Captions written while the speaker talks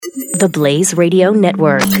The Blaze Radio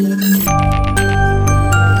Network.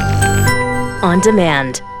 On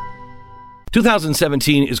demand.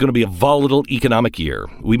 2017 is going to be a volatile economic year.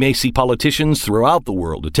 We may see politicians throughout the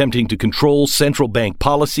world attempting to control central bank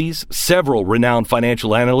policies. Several renowned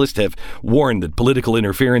financial analysts have warned that political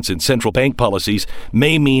interference in central bank policies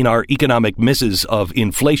may mean our economic misses of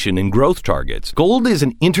inflation and growth targets. Gold is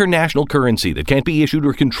an international currency that can't be issued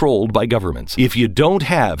or controlled by governments. If you don't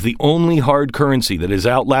have the only hard currency that has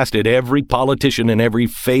outlasted every politician and every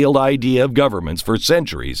failed idea of governments for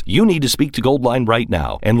centuries, you need to speak to Goldline right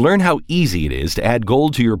now and learn how easy it is to add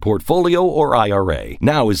gold to your portfolio or IRA.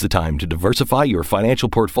 Now is the time to diversify your financial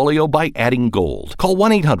portfolio by adding gold. Call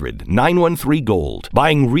 1-800-913-GOLD.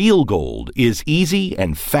 Buying real gold is easy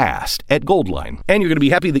and fast at Goldline. And you're going to be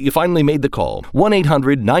happy that you finally made the call.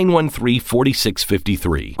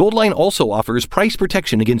 1-800-913-4653. Goldline also offers price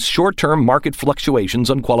protection against short-term market fluctuations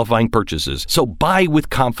on qualifying purchases. So buy with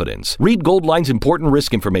confidence. Read Goldline's important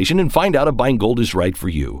risk information and find out if buying gold is right for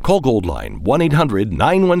you. Call Goldline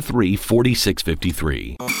 1-800-913-4653.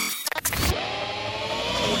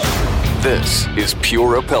 This is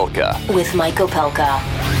Pure Opelka With Mike Opelka.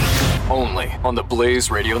 only on the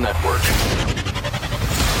Blaze Radio Network.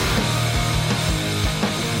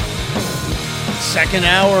 Second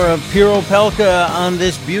hour of Pure Opelka on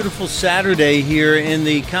this beautiful Saturday here in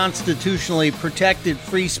the constitutionally protected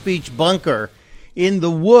free speech bunker in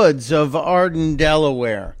the woods of Arden,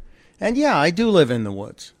 Delaware. And yeah, I do live in the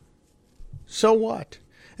woods. So what?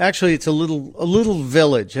 Actually, it's a little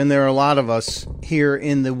village, and there are a lot of us here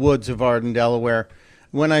in the woods of Arden, Delaware.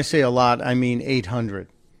 When I say a lot, I mean 800.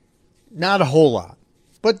 Not a whole lot,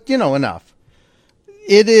 but, enough.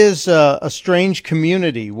 It is a strange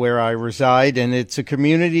community where I reside, and it's a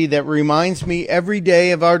community that reminds me every day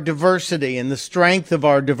of our diversity and the strength of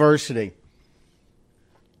our diversity.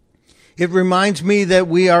 It reminds me that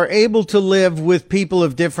we are able to live with people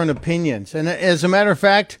of different opinions. And as a matter of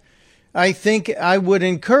fact, I think I would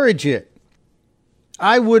encourage it.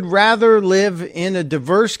 I would rather live in a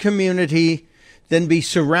diverse community than be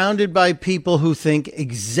surrounded by people who think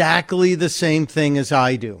exactly the same thing as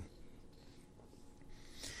I do.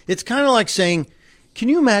 It's kind of like saying, can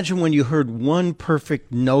you imagine when you heard one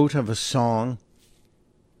perfect note of a song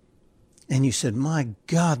and you said, my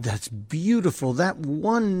God, that's beautiful. That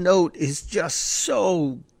one note is just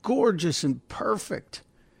so gorgeous and perfect.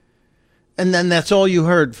 And then that's all you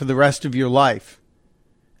heard for the rest of your life.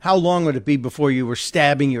 How long would it be before you were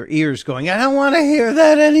stabbing your ears going, I don't want to hear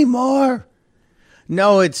that anymore?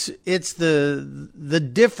 No, it's the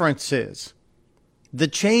differences, the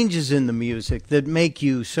changes in the music that make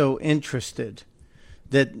you so interested,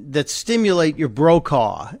 that stimulate your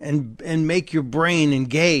Brokaw and make your brain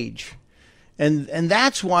engage. And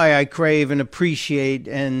that's why I crave and appreciate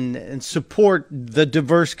and support the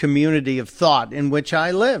diverse community of thought in which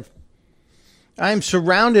I live. I'm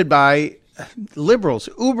surrounded by liberals,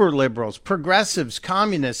 uber liberals, progressives,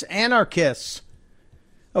 communists, anarchists.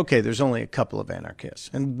 Okay, there's only a couple of anarchists,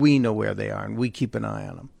 and we know where they are, and we keep an eye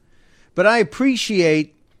on them. But I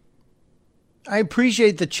appreciate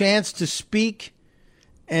the chance to speak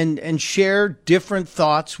and share different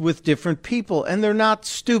thoughts with different people. And they're not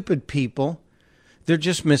stupid people. They're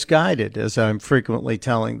just misguided, as I'm frequently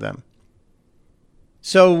telling them.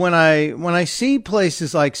 So when I see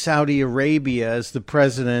places like Saudi Arabia as the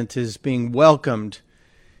president is being welcomed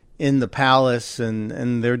in the palace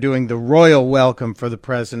and they're doing the royal welcome for the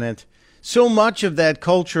president, so much of that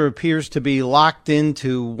culture appears to be locked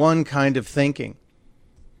into one kind of thinking.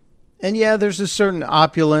 And yeah, there's a certain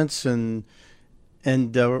opulence and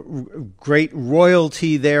great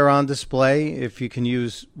royalty there on display, if you can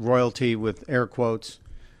use royalty with air quotes.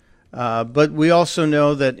 But we also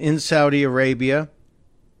know that in Saudi Arabia,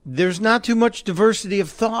 there's not too much diversity of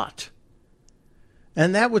thought.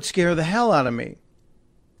 And that would scare the hell out of me.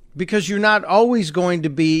 Because you're not always going to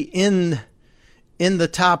be in the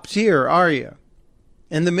top tier, are you?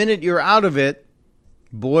 And the minute you're out of it,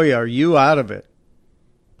 boy, are you out of it.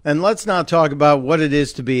 And let's not talk about what it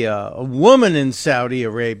is to be a woman in Saudi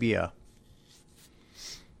Arabia.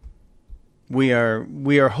 We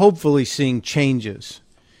are hopefully seeing changes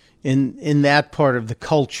in that part of the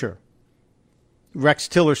culture. Rex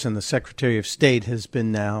Tillerson, the Secretary of State, has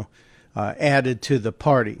been now added to the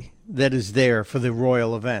party that is there for the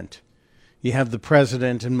royal event. You have the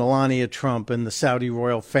president and Melania Trump and the Saudi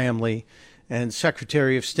royal family and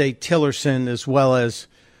Secretary of State Tillerson, as well as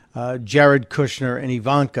Jared Kushner and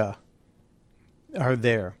Ivanka are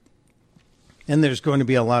there. And there's going to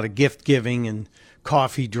be a lot of gift giving and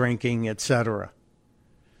coffee drinking, etc.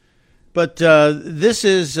 But this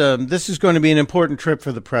is going to be an important trip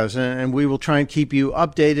for the president, and we will try and keep you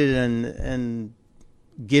updated and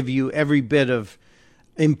give you every bit of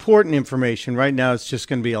important information. Right now, it's just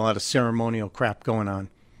going to be a lot of ceremonial crap going on.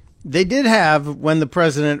 They did have, when the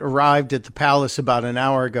president arrived at the palace about an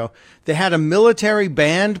hour ago, they had a military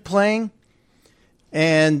band playing.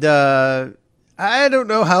 And I don't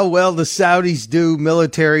know how well the Saudis do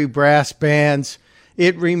military brass bands.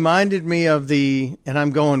 It reminded me of and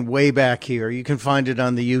I'm going way back here, you can find it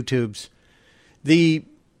on the YouTubes, the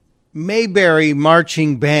Mayberry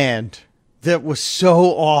marching band that was so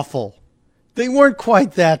awful. They weren't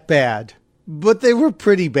quite that bad, but they were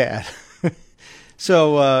pretty bad.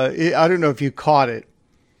 So I don't know if you caught it.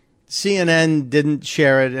 CNN didn't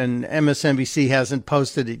share it, and MSNBC hasn't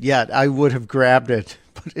posted it yet. I would have grabbed it,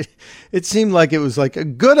 but it seemed like it was like a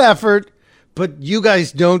good effort, but you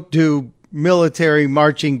guys don't do military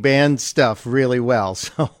marching band stuff really well.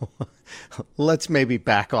 So let's maybe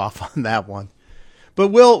back off on that one. But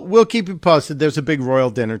we'll keep you posted. There's a big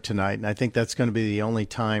royal dinner tonight, and I think that's going to be the only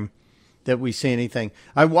time that we see anything.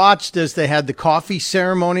 I watched as they had the coffee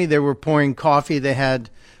ceremony. They were pouring coffee. They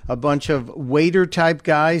had a bunch of waiter type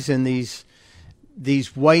guys in these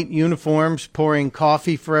white uniforms pouring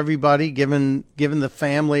coffee for everybody, giving the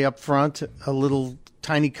family up front a little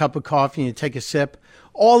tiny cup of coffee and you take a sip.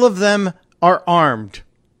 All of them are armed.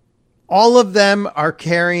 All of them are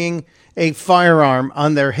carrying a firearm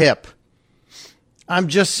on their hip. I'm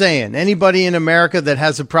just saying, anybody in America that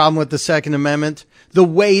has a problem with the Second Amendment, the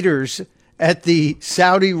waiters at the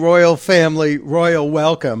Saudi royal family royal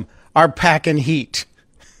welcome are packing heat.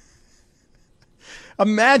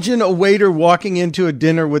 Imagine a waiter walking into a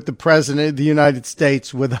dinner with the President of the United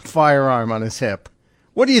States with a firearm on his hip.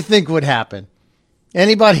 What do you think would happen?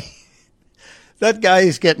 Anybody? That guy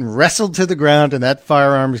is getting wrestled to the ground and that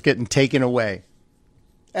firearm is getting taken away.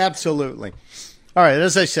 Absolutely. All right,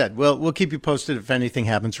 as I said, we'll keep you posted if anything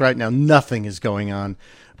happens. Right now, nothing is going on,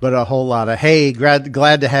 but a whole lot of, hey, glad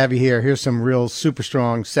to have you here. Here's some real super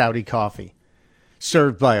strong Saudi coffee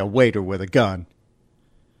served by a waiter with a gun.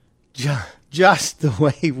 Just the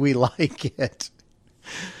way we like it.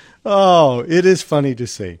 Oh, it is funny to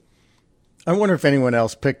see. I wonder if anyone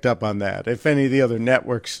else picked up on that. If any of the other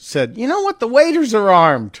networks said, you know what, the waiters are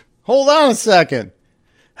armed. Hold on a second.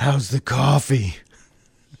 How's the coffee?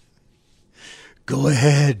 Go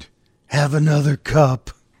ahead. Have another cup.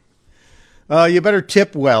 You better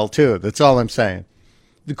tip well, too. That's all I'm saying.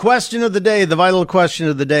 The question of the day, the vital question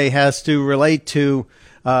of the day, has to relate to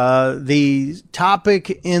the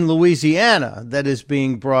topic in Louisiana that is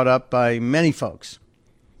being brought up by many folks.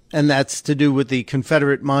 And that's to do with the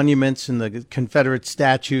Confederate monuments and the Confederate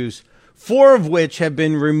statues, 4 of which have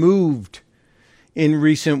been removed in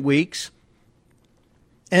recent weeks.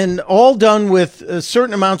 And all done with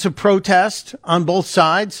certain amounts of protest on both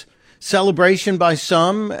sides, celebration by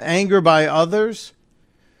some, anger by others.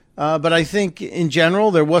 But I think in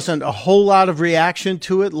general, there wasn't a whole lot of reaction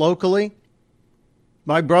to it locally.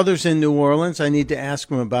 My brother's in New Orleans. I need to ask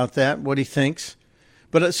him about that, what he thinks.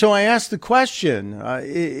 But so I asked the question,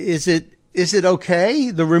 is it okay,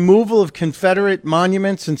 the removal of Confederate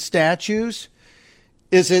monuments and statues?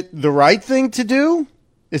 Is it the right thing to do?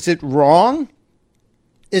 Is it wrong?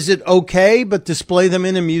 Is it okay, but display them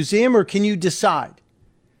in a museum, or can you decide?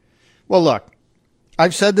 Well, look,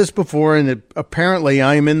 I've said this before, and apparently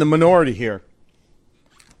I am in the minority here.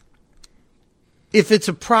 If it's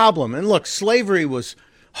a problem, and look, slavery was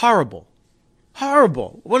horrible,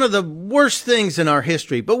 one of the worst things in our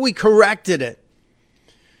history, but we corrected it.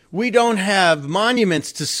 We don't have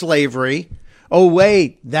monuments to slavery. Oh,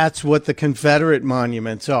 wait, that's what the Confederate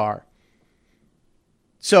monuments are.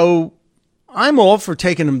 So I'm all for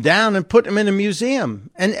taking them down and putting them in a museum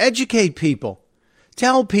and educate people.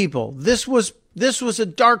 Tell people this was a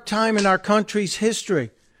dark time in our country's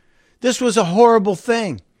history. This was a horrible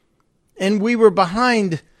thing. And we were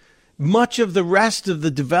behind much of the rest of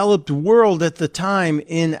the developed world at the time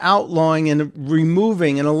in outlawing and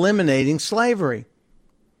removing and eliminating slavery.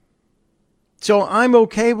 So I'm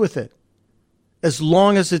okay with it, as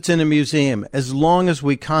long as it's in a museum, as long as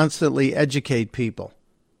we constantly educate people.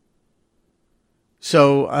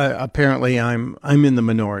 So apparently I'm in the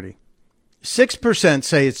minority. 6%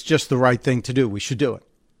 say it's just the right thing to do. We should do it.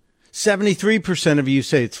 73% of you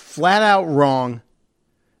say it's flat out wrong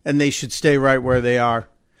and they should stay right where they are.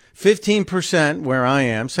 15%, where I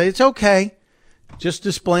am, say it's okay. Just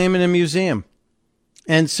display them in a museum.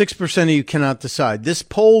 And 6% of you cannot decide. This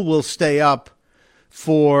poll will stay up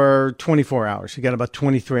for 24 hours. You got about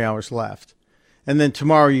 23 hours left. And then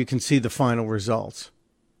tomorrow you can see the final results.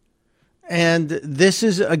 And this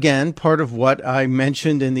is, again, part of what I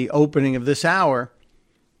mentioned in the opening of this hour,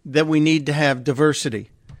 that we need to have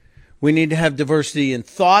diversity. We need to have diversity in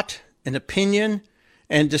thought and opinion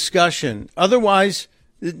and discussion. Otherwise,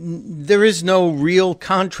 there is no real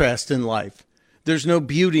contrast in life. There's no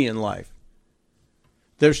beauty in life.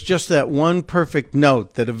 There's just that one perfect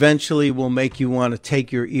note that eventually will make you want to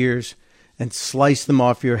take your ears and slice them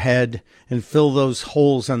off your head and fill those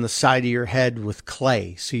holes on the side of your head with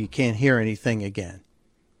clay so you can't hear anything again.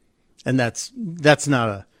 And that's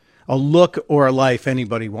not a look or a life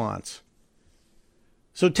anybody wants.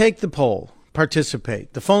 So take the poll.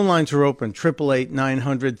 Participate. The phone lines are open.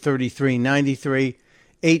 888-900-3393,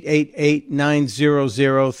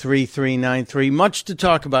 888-900-3393. Much to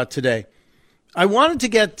talk about today. I wanted to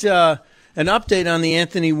get an update on the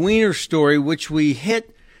Anthony Weiner story, which we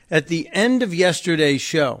hit at the end of yesterday's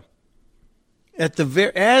show.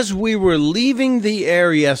 As we were leaving the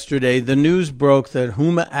air yesterday, the news broke that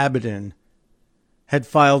Huma Abedin had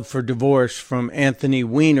filed for divorce from Anthony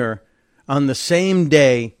Weiner on the same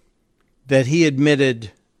day that he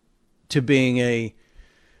admitted to being a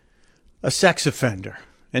sex offender.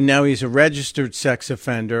 And now he's a registered sex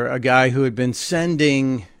offender, a guy who had been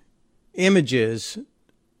sending images,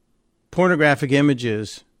 pornographic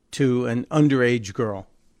images, to an underage girl.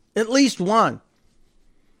 At least one.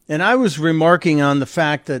 And I was remarking on the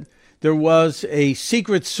fact that there was a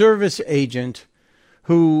Secret Service agent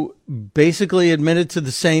who basically admitted to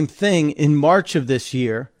the same thing in March of this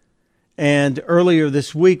year, and earlier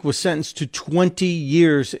this week was sentenced to 20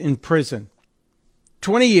 years in prison.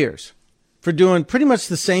 20 years for doing pretty much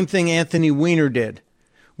the same thing Anthony Weiner did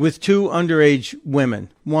with two underage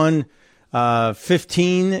women, one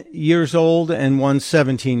 15 years old and one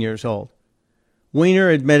 17 years old. Weiner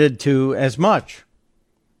admitted to as much.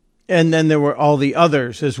 And then there were all the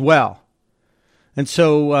others as well. And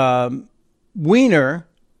so Weiner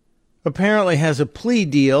apparently has a plea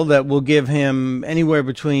deal that will give him anywhere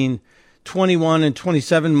between 21 and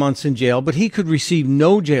 27 months in jail, but he could receive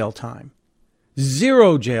no jail time,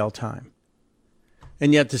 0 jail time.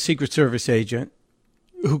 And yet the Secret Service agent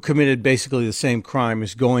who committed basically the same crime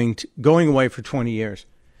is going away for 20 years.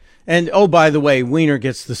 And, oh, by the way, Weiner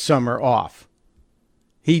gets the summer off.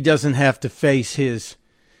 He doesn't have to face his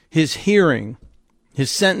hearing,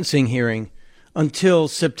 his sentencing hearing, until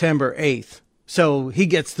September 8th. So he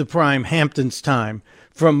gets the prime Hamptons time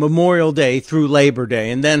from Memorial Day through Labor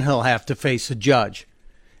Day, and then he'll have to face a judge.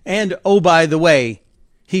 And, oh, by the way,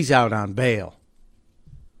 he's out on bail.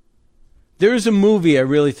 There's a movie I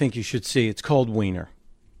really think you should see. It's called Weiner.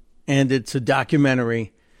 And it's a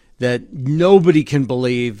documentary that nobody can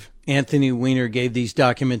believe Anthony Weiner gave these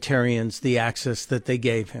documentarians the access that they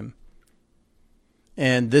gave him.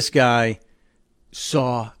 And this guy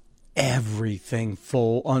saw everything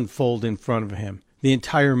unfold in front of him, the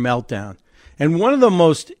entire meltdown. And one of the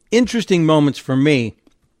most interesting moments for me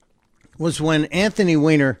was when Anthony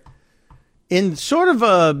Weiner, in sort of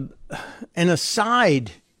an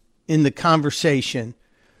aside in the conversation,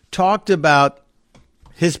 talked about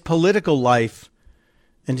his political life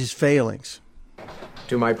and his failings.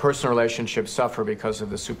 Do my personal relationships suffer because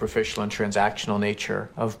of the superficial and transactional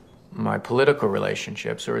nature of my political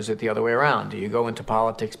relationships, or is it the other way around? Do you go into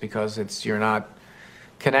politics because you're not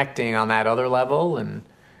connecting on that other level? And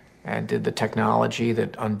did the technology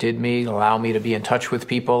that undid me allow me to be in touch with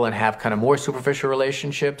people and have kind of more superficial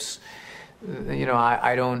relationships? You know,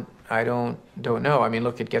 I don't know. I mean,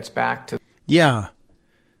 look, it gets back to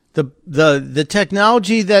the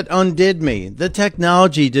technology that undid me. The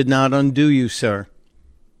technology did not undo you, sir.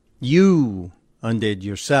 You undid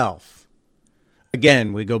yourself.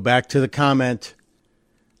 Again, we go back to the comment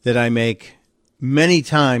that I make many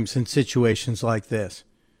times in situations like this.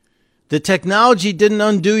 The technology didn't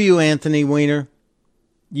undo you, Anthony Weiner.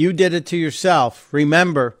 You did it to yourself.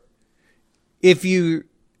 Remember, if you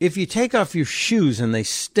take off your shoes and they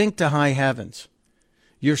stink to high heavens,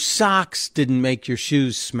 your socks didn't make your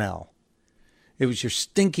shoes smell. It was your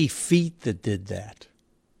stinky feet that did that.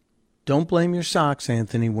 Don't blame your socks,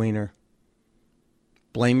 Anthony Weiner.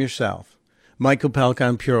 Blame yourself. Mike Opelka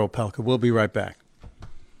and Pure Opelka. We'll be right back.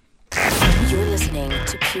 You're listening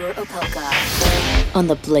to Pure Opelka on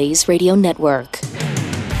the Blaze Radio Network.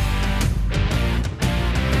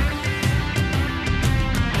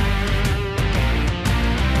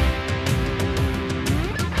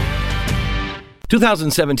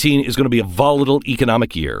 2017 is going to be a volatile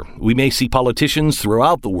economic year. We may see politicians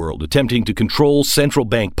throughout the world attempting to control central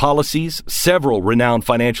bank policies. Several renowned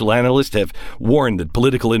financial analysts have warned that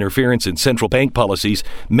political interference in central bank policies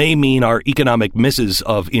may mean our economic misses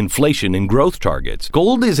of inflation and growth targets.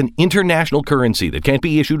 Gold is an international currency that can't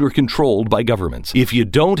be issued or controlled by governments. If you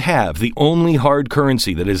don't have the only hard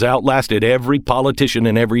currency that has outlasted every politician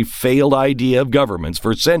and every failed idea of governments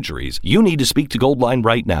for centuries, you need to speak to Goldline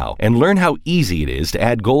right now and learn how easy it is to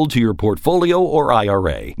add gold to your portfolio or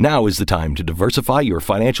IRA. Now is the time to diversify your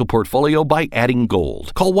financial portfolio by adding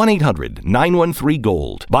gold. Call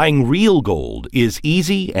 1-800-913-GOLD. Buying real gold is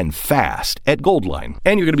easy and fast at Goldline.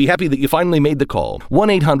 And you're going to be happy that you finally made the call.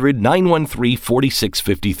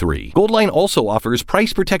 1-800-913-4653. Goldline also offers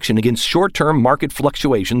price protection against short-term market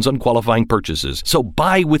fluctuations on qualifying purchases. So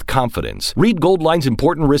buy with confidence. Read Goldline's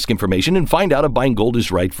important risk information and find out if buying gold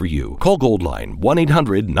is right for you. Call Goldline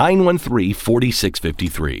 1-800-913-4653.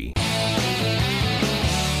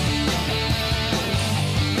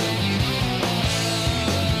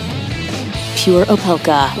 Pure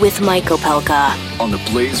Opelka with Mike Opelka on the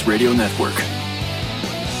Blaze Radio Network.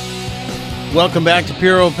 Welcome back to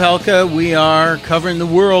Pure Opelka. We are covering the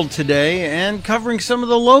world today and covering some of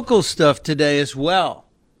the local stuff today as well.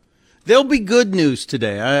 There'll be good news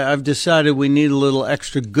today. I've decided we need a little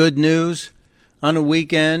extra good news on a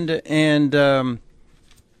weekend, and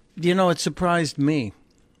it surprised me.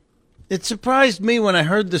 It surprised me when I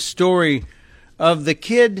heard the story of the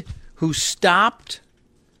kid who stopped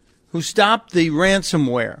the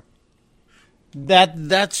ransomware.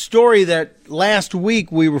 That story that last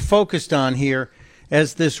week we were focused on here,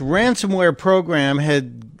 as this ransomware program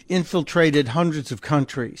had infiltrated hundreds of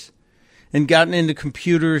countries and gotten into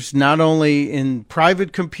computers, not only in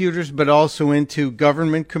private computers, but also into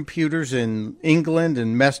government computers in England,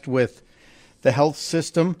 and messed with the health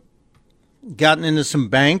system, gotten into some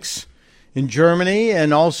banks in Germany,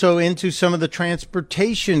 and also into some of the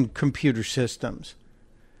transportation computer systems,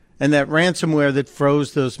 and that ransomware that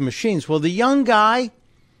froze those machines. Well, the young guy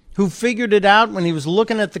who figured it out when he was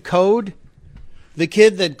looking at the code, the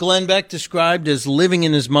kid that Glenn Beck described as living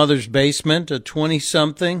in his mother's basement, a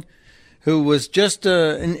 20-something, who was just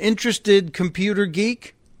an interested computer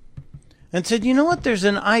geek, and said, you know what, there's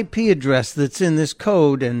an IP address that's in this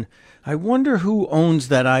code, and I wonder who owns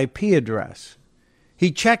that IP address.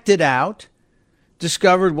 He checked it out,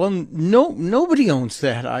 discovered, well, nobody owns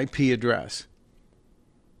that IP address.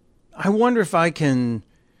 I wonder if I can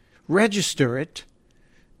register it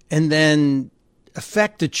and then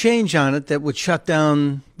effect a change on it that would shut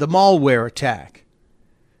down the malware attack.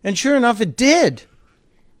 And sure enough, it did.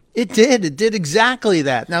 It did. It did exactly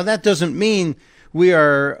that. Now, that doesn't mean we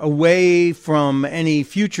are away from any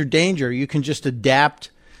future danger. You can just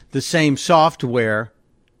adapt the same software.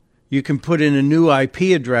 You can put in a new IP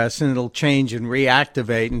address and it'll change and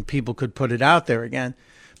reactivate, and people could put it out there again.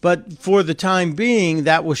 But for the time being,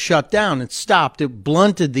 that was shut down. It stopped. It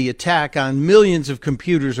blunted the attack on millions of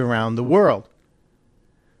computers around the world.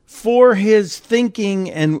 For his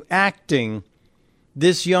thinking and acting,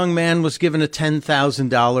 this young man was given a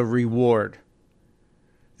 $10,000 reward.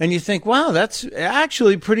 And you think, wow, that's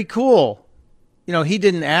actually pretty cool. You know, he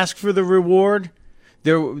didn't ask for the reward.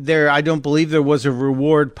 There, I don't believe there was a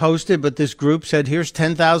reward posted, but this group said, here's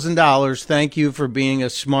 $10,000. Thank you for being a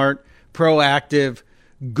smart, proactive,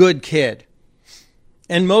 good kid.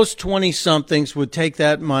 And most 20-somethings would take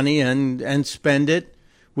that money and spend it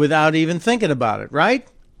without even thinking about it, right?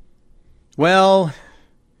 Well,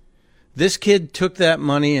 this kid took that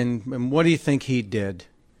money, and what do you think he did?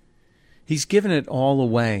 He's given it all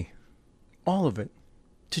away, all of it,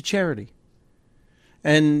 to charity.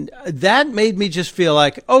 And that made me just feel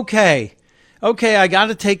like, okay, I got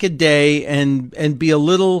to take a day and be a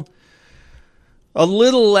little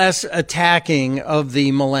less attacking of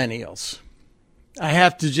the millennials. I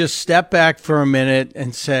have to just step back for a minute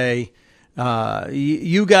and say,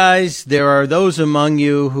 you guys, there are those among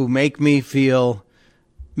you who make me feel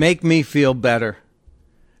better.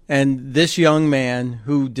 And this young man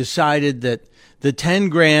who decided that the 10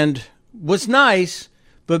 grand was nice,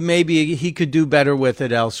 but maybe he could do better with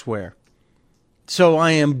it elsewhere. So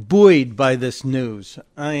I am buoyed by this news.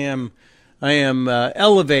 I am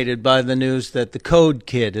elevated by the news that the Code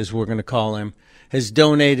Kid, as we're going to call him, has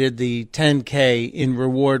donated the $10K in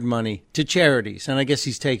reward money to charities. And I guess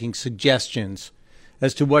he's taking suggestions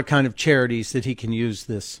as to what kind of charities that he can use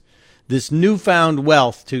this newfound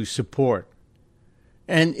wealth to support.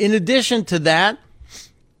 And in addition to that,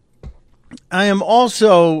 I am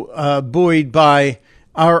also buoyed by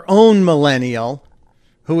our own millennial,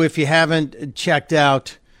 who, if you haven't checked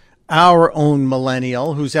out our own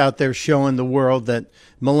millennial who's out there showing the world that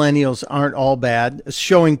millennials aren't all bad,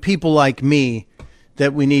 showing people like me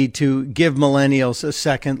that we need to give millennials a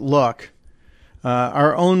second look.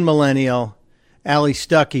 Our own millennial, Allie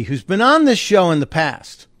Stuckey, who's been on this show in the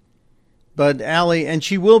past. But Allie, and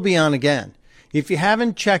she will be on again. If you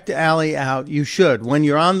haven't checked Allie out, you should. When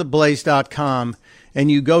you're on theblaze.com and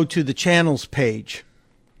you go to the channels page,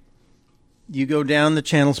 you go down the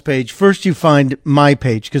channels page. First, you find my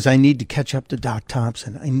page because I need to catch up to Doc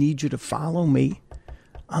Thompson. I need you to follow me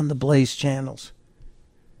on the Blaze channels.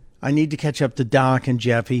 I need to catch up to Doc and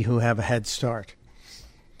Jeffy, who have a head start.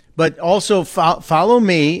 But also follow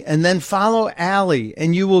me and then follow Allie,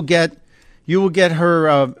 and you will get her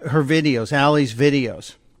videos, Allie's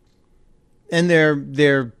videos, and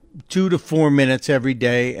they're 2 to 4 minutes every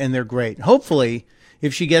day, and they're great. Hopefully,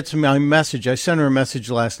 if she gets my message, I sent her a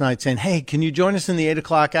message last night saying, "Hey, can you join us in the 8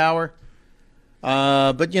 o'clock hour?"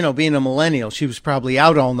 But being a millennial, she was probably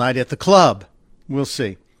out all night at the club. We'll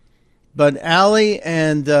see. But Allie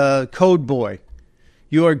and Code Boy,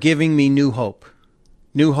 you are giving me new hope.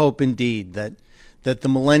 New hope indeed that the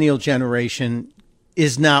millennial generation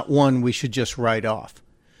is not one we should just write off.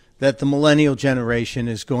 That the millennial generation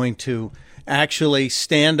is going to actually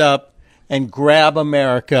stand up and grab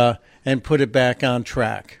America and put it back on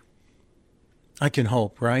track. I can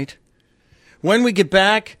hope, right? When we get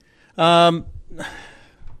back, there's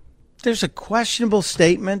a questionable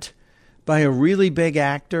statement by a really big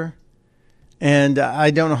actor, and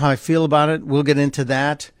I don't know how I feel about it. We'll get into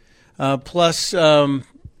that. Plus,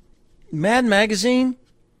 Mad Magazine?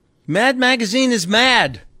 Mad Magazine is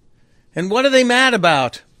mad. And what are they mad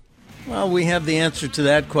about? Well, we have the answer to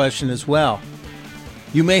that question as well.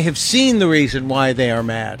 You may have seen the reason why they are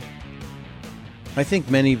mad. I think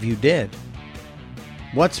many of you did.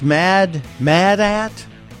 What's mad at?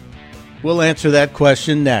 We'll answer that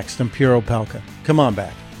question next on Pure Opelka. Come on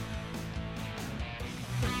back.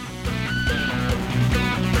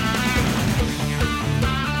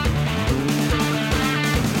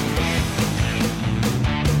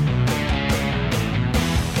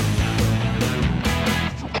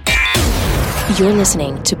 You're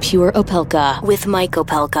listening to Pure Opelka with Mike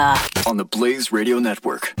Opelka on the Blaze Radio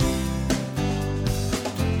Network.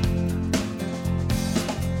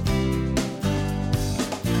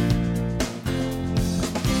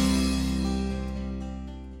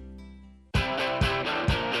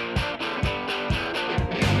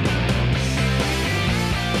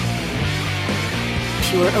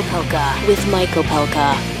 Pure Opelka with Mike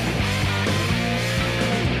Opelka.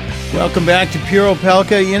 Welcome back to Pure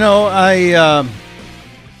Opelka. You know,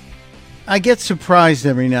 I get surprised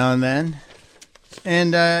every now and then.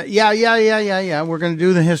 And yeah. We're going to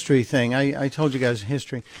do the history thing. I told you guys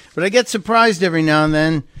history. But I get surprised every now and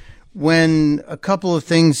then when a couple of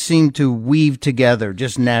things seem to weave together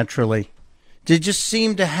just naturally. They just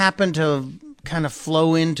seem to happen to kind of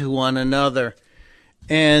flow into one another.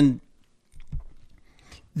 And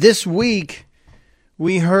this week,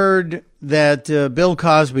 we heard that Bill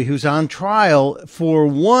Cosby, who's on trial for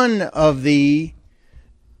one of the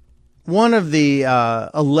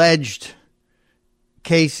alleged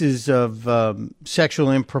cases of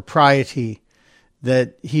sexual impropriety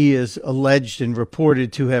that he is alleged and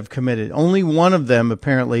reported to have committed. Only one of them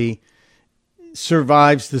apparently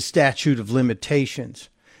survives the statute of limitations.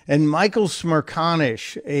 And Michael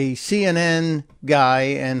Smerconish, a CNN guy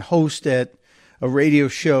and host at a radio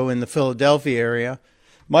show in the Philadelphia area,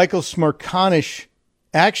 Michael Smerconish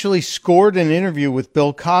actually scored an interview with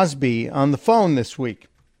Bill Cosby on the phone this week.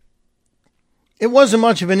 It wasn't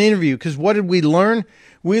much of an interview because what did we learn?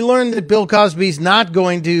 We learned that Bill Cosby's not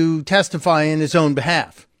going to testify in his own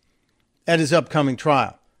behalf at his upcoming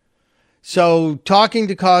trial. So talking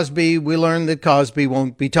to Cosby, we learned that Cosby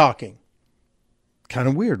won't be talking. Kind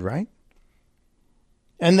of weird, right?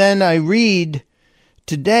 And then I read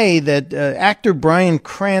today that actor Bryan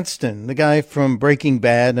Cranston, the guy from Breaking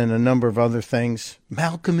Bad and a number of other things,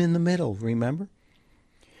 Malcolm in the Middle, remember?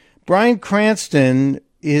 Bryan Cranston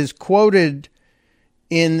is quoted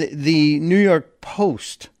in the New York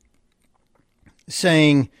Post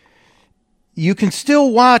saying, "You can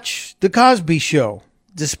still watch The Cosby Show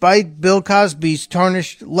despite Bill Cosby's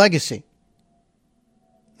tarnished legacy."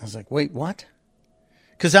 I was like, wait, what?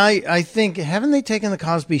 Because I think, haven't they taken The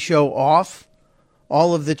Cosby Show off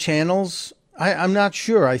all of the channels? I'm not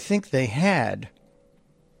sure. I think they had.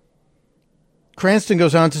 Cranston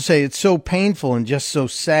goes on to say, "It's so painful and just so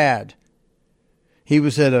sad." He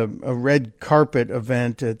was at a red carpet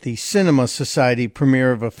event at the Cinema Society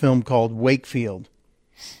premiere of a film called Wakefield.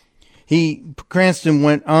 Cranston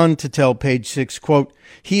went on to tell Page Six, quote,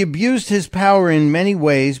 he abused his power in many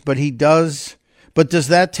ways, but does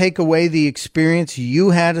that take away the experience you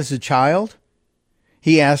had as a child?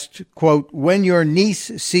 He asked, quote, when your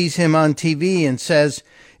niece sees him on TV and says,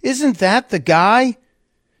 isn't that the guy?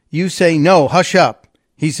 You say, no, hush up.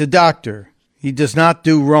 He's a doctor. He does not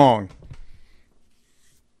do wrong.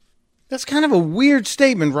 That's kind of a weird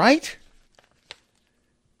statement, right?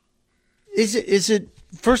 Is it?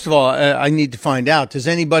 First of all, I need to find out. Does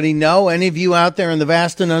anybody know? Any of you out there in the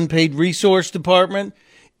vast and unpaid resource department?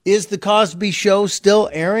 Is The Cosby Show still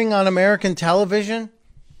airing on American television?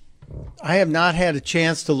 I have not had a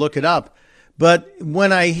chance to look it up. But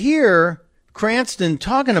when I hear Cranston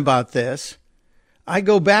talking about this, I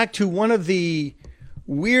go back to one of the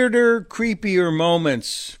weirder, creepier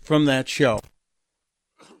moments from that show.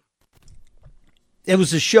 It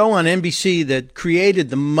was a show on NBC that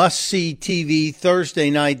created the must-see TV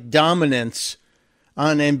Thursday night dominance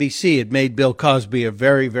on NBC. It made Bill Cosby a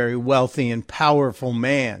very, very wealthy and powerful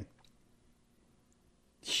man.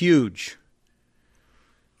 Huge.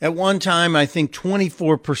 At one time, I think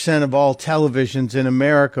 24% of all televisions in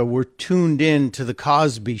America were tuned in to The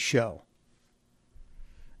Cosby Show.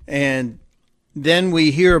 And then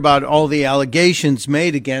we hear about all the allegations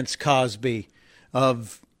made against Cosby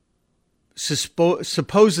of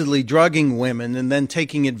supposedly drugging women and then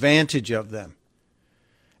taking advantage of them.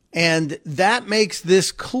 And that makes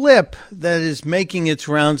this clip that is making its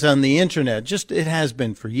rounds on the internet, it has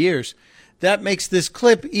been for years, that makes this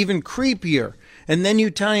clip even creepier. And then you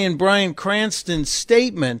tie in Bryan Cranston's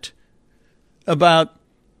statement about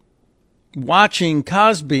watching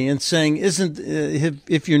Cosby and saying,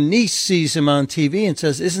 if your niece sees him on TV and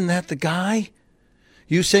says, isn't that the guy?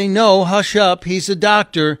 You say, no, hush up, he's a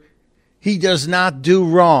doctor. He does not do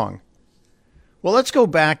wrong. Well, let's go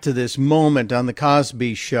back to this moment on The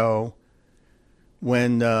Cosby Show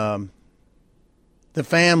when the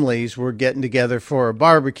families were getting together for a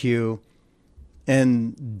barbecue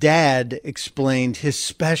and Dad explained his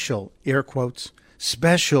special, air quotes,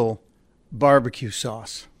 special barbecue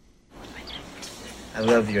sauce. I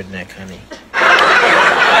love your neck, honey.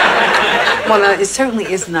 Well, it certainly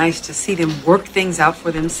is nice to see them work things out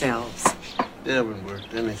for themselves. They haven't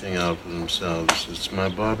worked anything out for themselves. It's my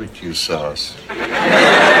barbecue sauce.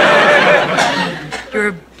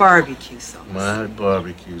 Your barbecue sauce. My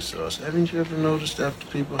barbecue sauce. Haven't you ever noticed after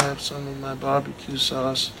people have some of my barbecue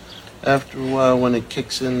sauce, after a while when it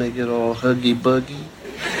kicks in, they get all huggy-buggy?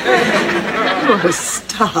 Oh,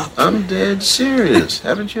 stop. I'm dead serious.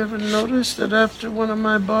 Haven't you ever noticed that after one of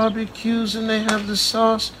my barbecues and they have the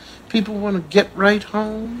sauce, people want to get right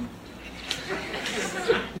home?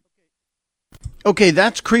 Okay,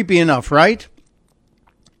 that's creepy enough, right?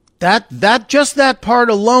 That part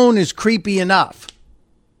alone is creepy enough.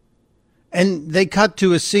 And they cut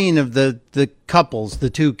to a scene of the couples, the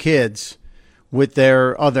two kids, with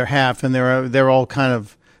their other half, and they're all kind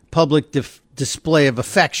of public display of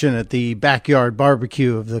affection at the backyard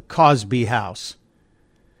barbecue of the Cosby house.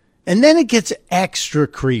 And then it gets extra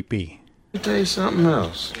creepy. Let me tell you something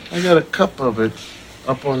else. I got a cup of it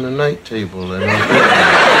up on the night table, and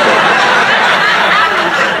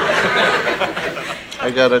I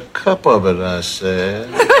got a cup of it, I said.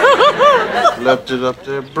 Left it up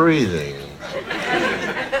there breathing.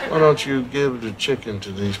 Why don't you give the chicken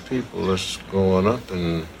to these people that's going up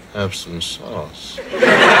and have some sauce?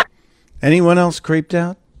 Anyone else creeped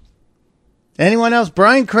out? Anyone else?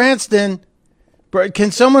 Bryan Cranston.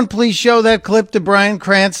 Can someone please show that clip to Bryan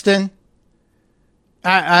Cranston?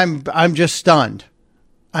 I'm just stunned.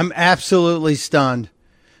 I'm absolutely stunned.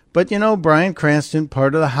 But, you know, Bryan Cranston,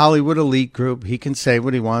 part of the Hollywood elite group, he can say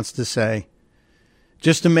what he wants to say.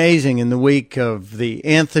 Just amazing in the week of the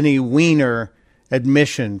Anthony Weiner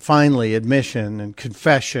admission and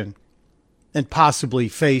confession, and possibly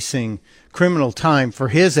facing criminal time for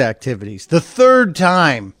his activities. The third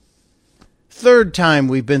time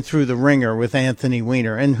we've been through the ringer with Anthony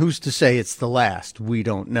Weiner, and who's to say it's the last? We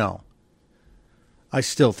don't know. I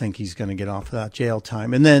still think he's going to get off without jail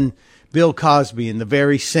time. And then Bill Cosby, in the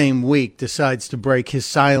very same week, decides to break his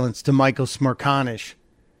silence to Michael Smerconish,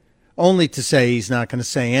 only to say he's not going to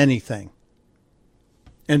say anything.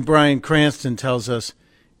 And Bryan Cranston tells us,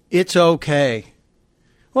 it's okay.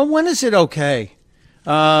 Well, when is it okay?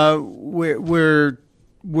 We're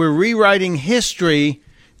rewriting history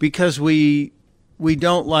because we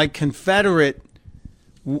don't like Confederate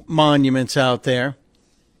monuments out there.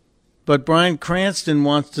 But Bryan Cranston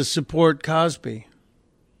wants to support Cosby.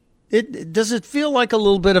 Does it feel like a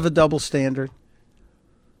little bit of a double standard?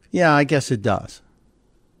 Yeah, I guess it does.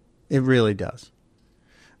 It really does.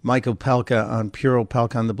 Mike Opelka on Pure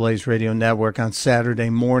Opelka on the Blaze Radio Network on Saturday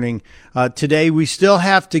morning. Today we still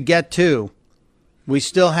have to get to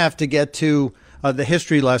the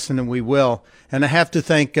history lesson, and we will. And I have to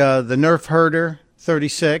thank the Nerf Herder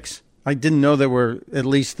 36. I didn't know there were at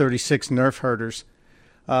least 36 Nerf Herders.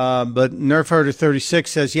 But Nerf Herder 36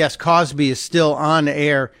 says, yes, Cosby is still on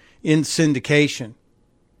air in syndication.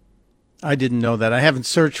 I didn't know that. I haven't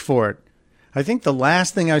searched for it. I think the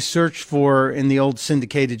last thing I searched for in the old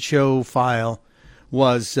syndicated show file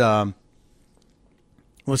was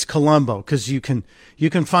Columbo, because you can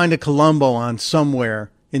find a Columbo on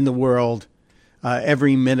somewhere in the world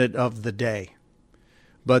every minute of the day.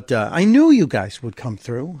 But I knew you guys would come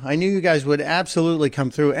through. I knew you guys would absolutely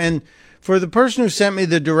come through. And for the person who sent me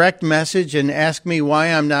the direct message and asked me why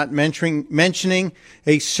I'm not mentioning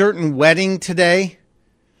a certain wedding today,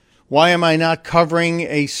 why am I not covering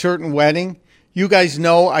a certain wedding? You guys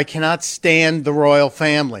know I cannot stand the royal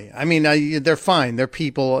family. I mean, they're fine. They're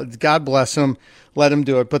people. God bless them. Let them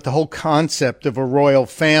do it. But the whole concept of a royal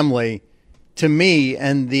family, to me,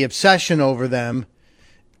 and the obsession over them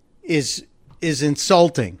is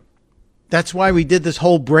insulting. That's why we did this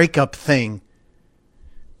whole breakup thing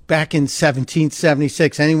back in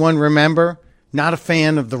 1776. Anyone remember? Not a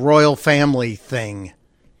fan of the royal family thing.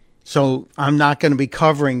 So I'm not going to be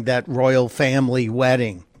covering that royal family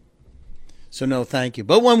wedding. So no, thank you.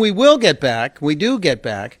 But when we do get back,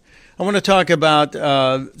 I want to talk about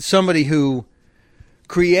somebody who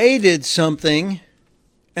created something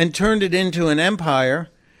and turned it into an empire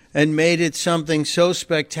and made it something so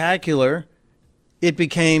spectacular, it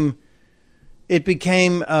became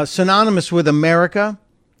synonymous with America.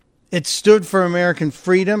 It stood for American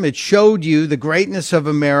freedom. It showed you the greatness of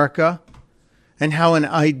America and how an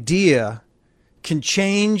idea can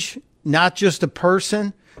change not just a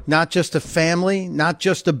person, not just a family, not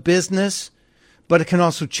just a business, but it can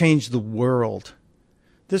also change the world.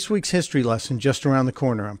 This week's history lesson just around the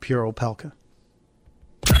corner on Pure Opelka.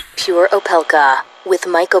 Pure Opelka with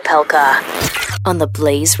Mike Opelka on the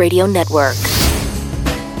Blaze Radio Network.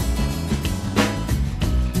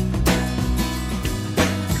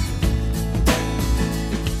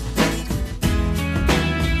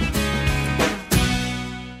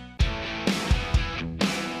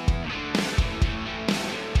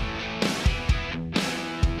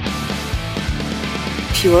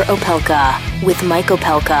 Pure Opelka with Mike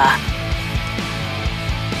Opelka.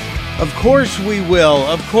 Of course we will.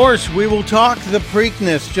 Of course we will talk the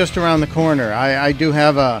Preakness just around the corner. I do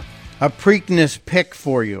have a Preakness pick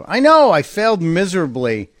for you. I know I failed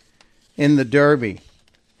miserably in the Derby.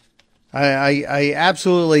 I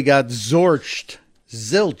absolutely got zorched.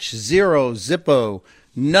 Zilch, zero, zippo,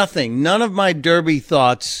 nothing. None of my Derby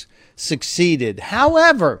thoughts succeeded.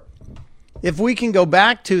 However, if we can go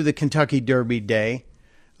back to the Kentucky Derby day,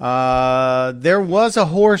 there was a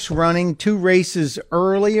horse running 2 races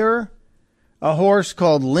earlier, a horse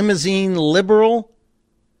called Limousine Liberal,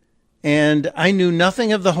 and I knew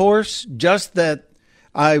nothing of the horse, just that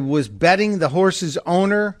I was betting the horse's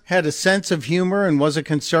owner had a sense of humor and was a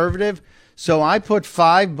conservative, so I put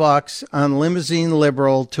 $5 on Limousine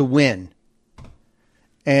Liberal to win.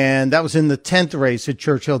 And that was in the 10th race at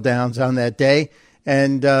Churchill Downs on that day.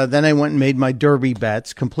 And then I went and made my Derby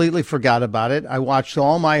bets, completely forgot about it. I watched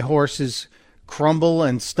all my horses crumble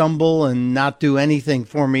and stumble and not do anything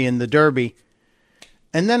for me in the Derby.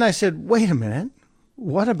 And then I said, wait a minute,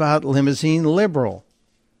 what about Limousine Liberal?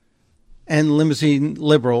 And Limousine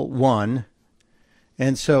Liberal won.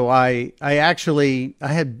 And so I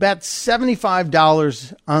had bet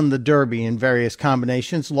 $75 on the Derby in various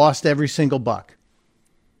combinations, lost every single buck.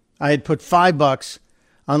 I had put $5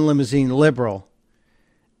 on Limousine Liberal,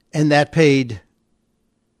 and that paid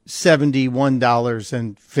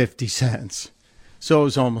 $71.50. So it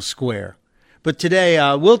was almost square. But today,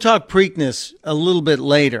 we'll talk Preakness a little bit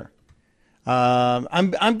later.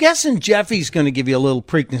 I'm guessing Jeffy's going to give you a little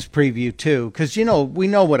Preakness preview, too, because, we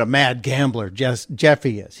know what a mad gambler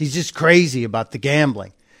Jeffy is. He's just crazy about the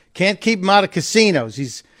gambling. Can't keep him out of casinos.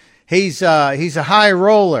 He's a high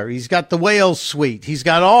roller. He's got the whale suite. He's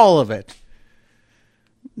got all of it.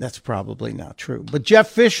 That's probably not true. But Jeff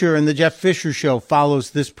Fisher and the Jeff Fisher Show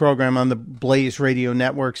follows this program on the Blaze Radio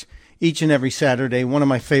Networks each and every Saturday. One of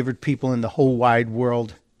my favorite people in the whole wide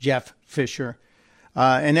world, Jeff Fisher.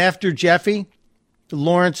 And after Jeffy,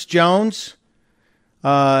 Lawrence Jones,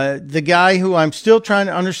 the guy who I'm still trying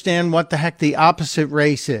to understand what the heck the opposite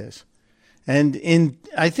race is. And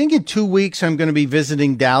I think in 2 weeks, I'm going to be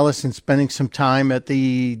visiting Dallas and spending some time at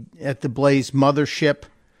the Blaze mothership.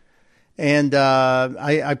 And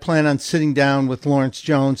I plan on sitting down with Lawrence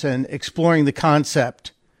Jones and exploring the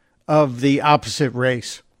concept of the opposite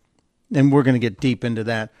race. And we're going to get deep into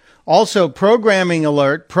that. Also, programming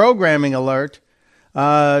alert. June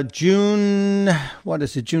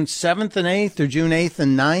 7th and 8th or June 8th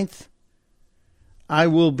and 9th? I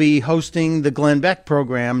will be hosting the Glenn Beck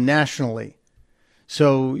program nationally.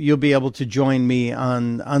 So you'll be able to join me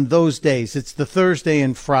on those days. It's the Thursday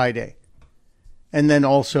and Friday. And then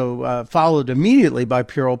also followed immediately by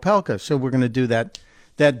Pure Opelka. So we're going to do that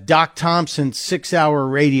Doc Thompson 6-hour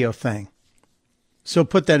radio thing. So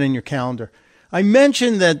put that in your calendar. I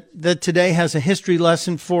mentioned that today has a history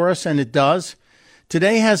lesson for us, and it does.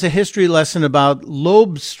 Today has a history lesson about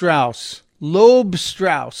Loeb Strauss. Loeb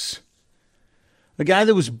Strauss, a guy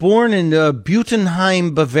that was born in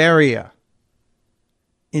Butenheim, Bavaria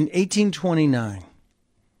in 1829.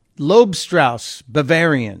 Loeb Strauss,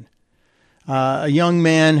 Bavarian, a young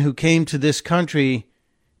man who came to this country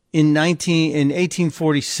in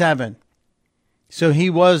 1847. So he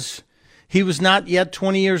was not yet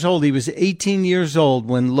 20 years old. He was 18 years old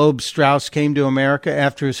when Loeb Strauss came to America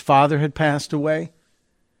after his father had passed away.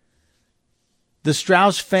 The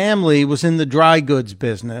Strauss family was in the dry goods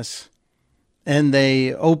business, and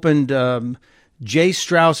they opened J.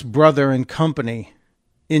 Strauss Brother and Company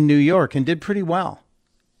in New York and did pretty well.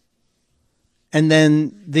 And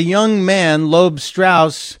then the young man, Loeb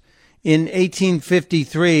Strauss, in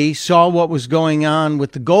 1853, saw what was going on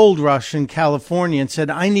with the gold rush in California and said,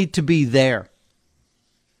 I need to be there.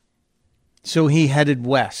 So he headed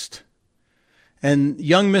west. And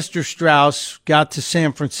young Mr. Strauss got to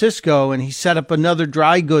San Francisco, and he set up another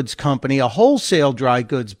dry goods company, a wholesale dry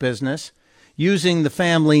goods business, using the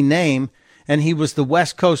family name, and he was the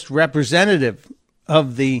West Coast representative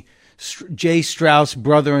of the J. Strauss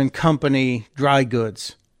Brother and Company dry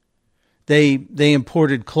goods. They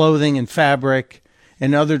imported clothing and fabric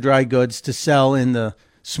and other dry goods to sell in the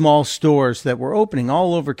small stores that were opening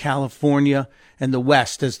all over California and the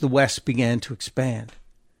West as the West began to expand.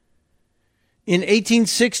 In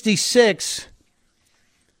 1866,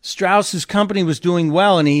 Strauss's company was doing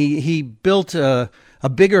well, and he built a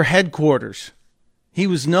bigger headquarters. He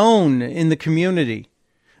was known in the community,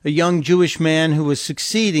 a young Jewish man who was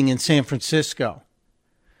succeeding in San Francisco.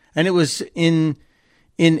 And it was in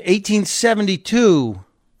 1872,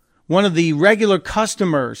 one of the regular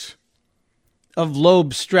customers of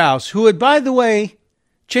Loeb Strauss, who had, by the way,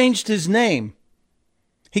 changed his name.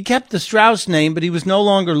 He kept the Strauss name, but he was no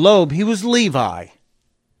longer Loeb. He was Levi.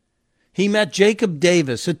 He met Jacob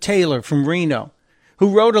Davis, a tailor from Reno,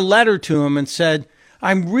 who wrote a letter to him and said,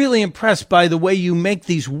 I'm really impressed by the way you make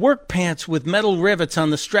these work pants with metal rivets on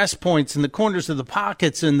the stress points and the corners of the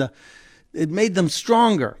pockets, and it made them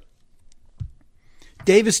stronger.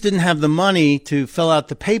 Davis didn't have the money to fill out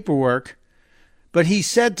the paperwork, but he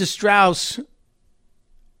said to Strauss,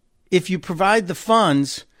 if you provide the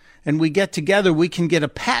funds and we get together, we can get a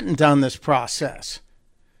patent on this process.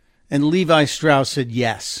 And Levi Strauss said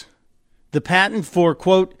yes. The patent for,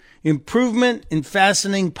 quote, improvement in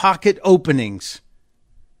fastening pocket openings.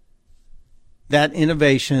 That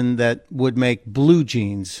innovation that would make blue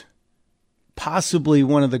jeans possibly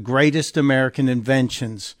one of the greatest American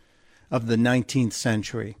inventions of the 19th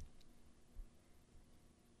century.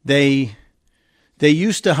 They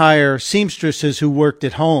used to hire seamstresses who worked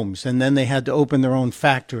at homes, and then they had to open their own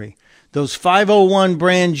factory. Those 501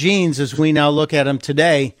 brand jeans, as we now look at them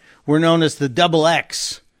today, were known as the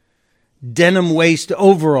XX, denim waist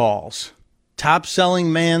overalls,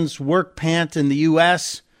 top-selling man's work pant in the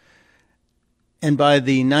U.S., and by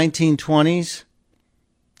the 1920s,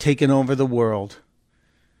 taken over the world.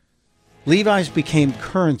 Levi's became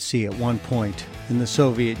currency at one point in the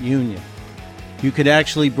Soviet Union. You could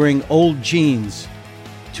actually bring old jeans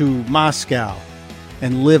to Moscow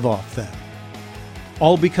and live off them.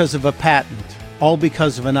 All because of a patent, all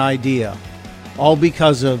because of an idea, all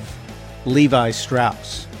because of Levi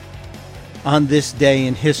Strauss. On this day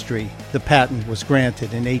in history, the patent was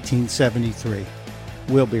granted in 1873.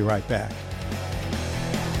 We'll be right back.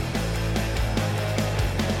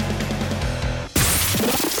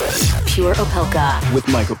 Pure Opelka. With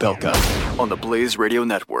Mike Opelka on the Blaze Radio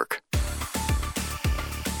Network.